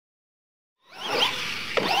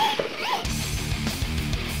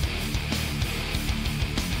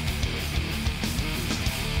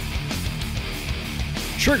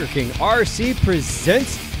Trigger King RC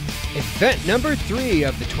presents event number 3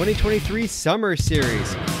 of the 2023 Summer Series.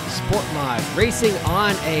 Sport Mod racing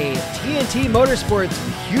on a TNT Motorsports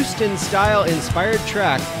Houston-style inspired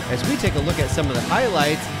track as we take a look at some of the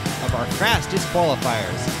highlights of our fastest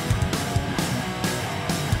qualifiers.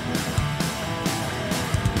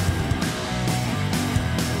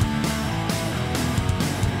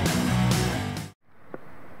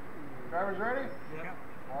 Drivers ready? Yep.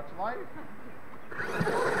 Watch the light.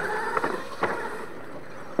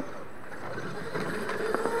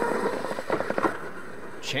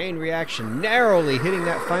 Chain reaction narrowly hitting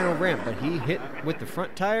that final ramp, but he hit with the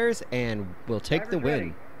front tires and will take the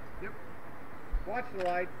win. Yep. Watch the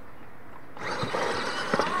light.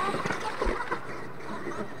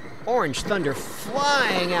 Orange Thunder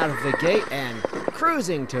flying out of the gate and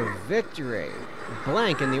cruising to victory.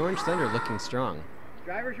 Blank and the Orange Thunder looking strong.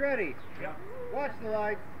 Drivers ready? Yep. Watch the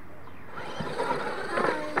light.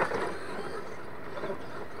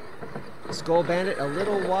 Skull Bandit a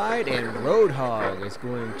little wide, and Roadhog is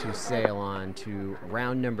going to sail on to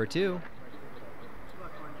round number 2.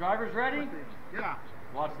 Drivers ready? Yeah.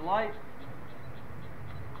 Watch the light.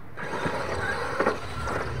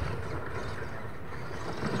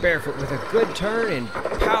 Barefoot with a good turn and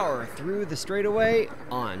power through the straightaway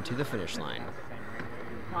on to the finish line.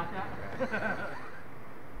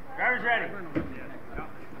 Drivers ready?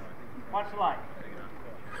 Watch the light.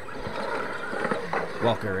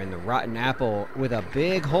 Walker in the Rotten Apple with a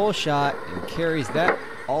big hole shot and carries that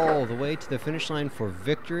all the way to the finish line for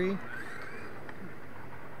victory.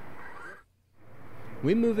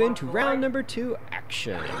 We move into round number 2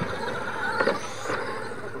 action.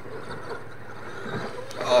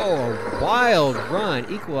 Oh, a wild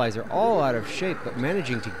run. Equalizer all out of shape, but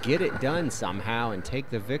managing to get it done somehow and take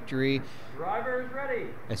the victory. Drivers ready?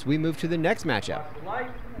 As we move to the next matchup. Watch the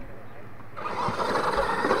light.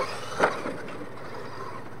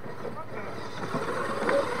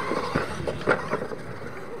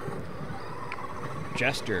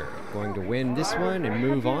 Jester going to win this one and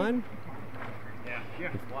move on. We've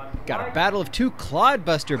got a battle of 2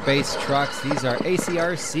 Clodbuster-based trucks. These are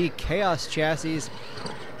ACRC Chaos chassis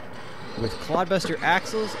with Clodbuster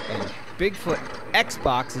axles, and Bigfoot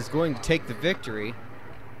Xbox is going to take the victory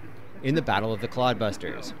in the Battle of the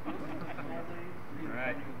Clodbusters.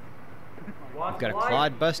 We've got a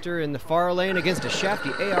Clodbuster in the far lane against a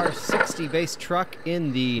Shafty AR60-based truck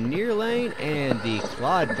in the near lane, and the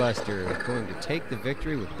Clodbuster is going to take the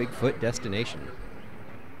victory with Bigfoot Destination.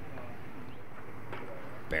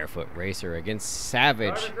 Barefoot Racer against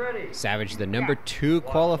Savage. Savage, the number 2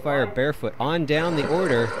 qualifier. Barefoot on down the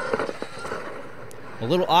order. A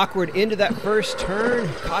little awkward into that first turn,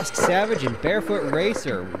 cost Savage, and Barefoot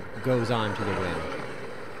Racer goes on to the win.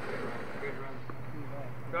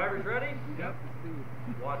 Drivers ready? Yep.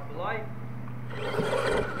 Watch the light.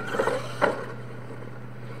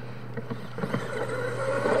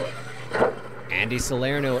 Andy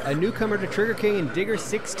Salerno, a newcomer to Trigger King and Digger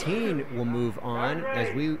 16, will move on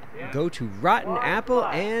as we go to Rotten Apple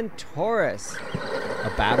and Taurus.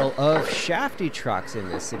 A battle of Shafty trucks in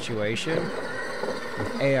this situation with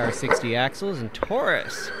AR60 axles, and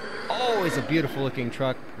Taurus, always a beautiful looking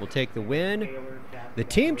truck, will take the win. The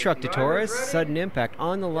team truck to Taurus, Sudden Impact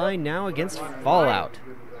on the line now against Fallout.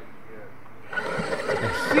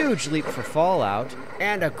 A huge leap for Fallout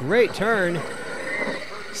and a great turn.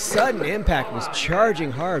 Sudden Impact was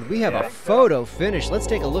charging hard. We have a photo finish. Let's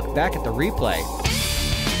take a look back at the replay.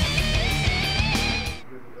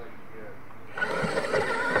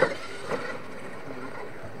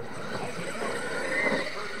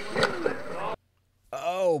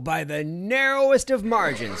 Oh, by the narrowest of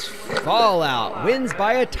margins, Fallout wins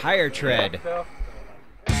by a tire tread.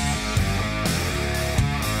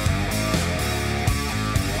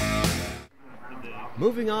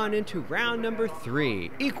 Moving on into round number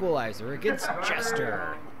 3, Equalizer against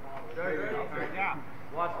Jester.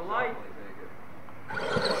 Watch the light.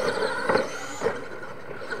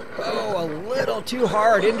 Oh, a little too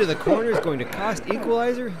hard into the corner is going to cost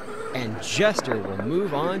Equalizer, and Jester will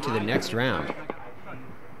move on to the next round.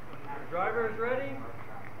 Drivers ready?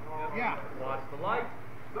 Yeah. Watch the light.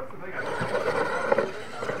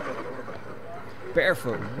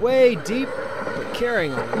 Barefoot way deep, but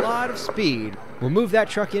carrying a lot of speed. We'll move that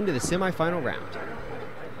truck into the semifinal round.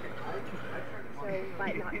 So you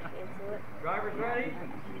might not cancel it. Drivers ready?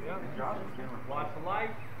 Watch the light.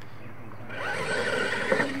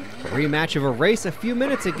 Rematch of a race a few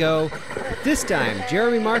minutes ago. This time,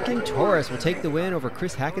 Jeremy Markin, Taurus, will take the win over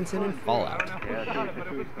Chris Hackinson and Fallout.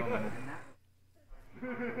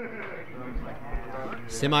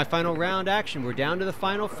 Semi-final round action. We're down to the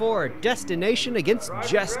final four. Destination against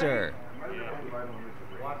Jester.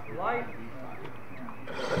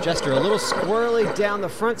 Jester a little squirrely down the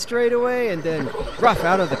front straightaway and then rough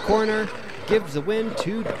out of the corner. Gives the win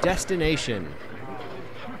to Destination.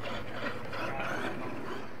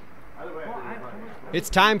 It's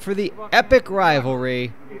time for the epic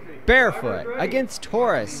rivalry. Barefoot against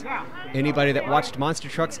Taurus. Anybody that watched monster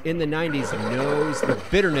trucks in the 90s knows the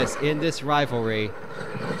bitterness in this rivalry.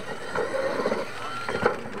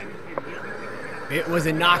 It was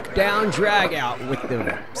a knockdown drag out with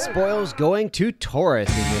the spoils going to Taurus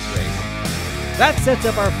in this race. That sets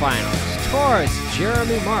up our finals. Taurus,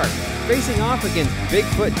 Jeremy Mark, facing off against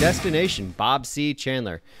Bigfoot Destination, Bob C.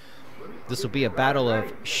 Chandler. This will be a battle of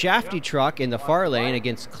Shafty Truck in the far lane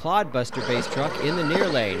against Clodbuster Base Truck in the near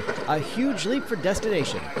lane. A huge leap for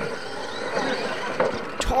Destination.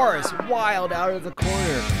 Taurus wild out of the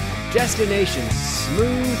corner. Destination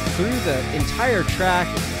smooth through the entire track.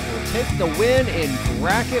 Will take the win in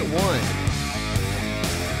bracket 1.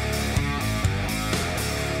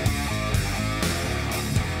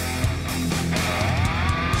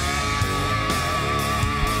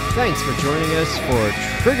 Thanks for joining us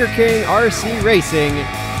for Trigger King RC Racing.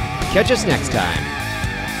 Catch us next time.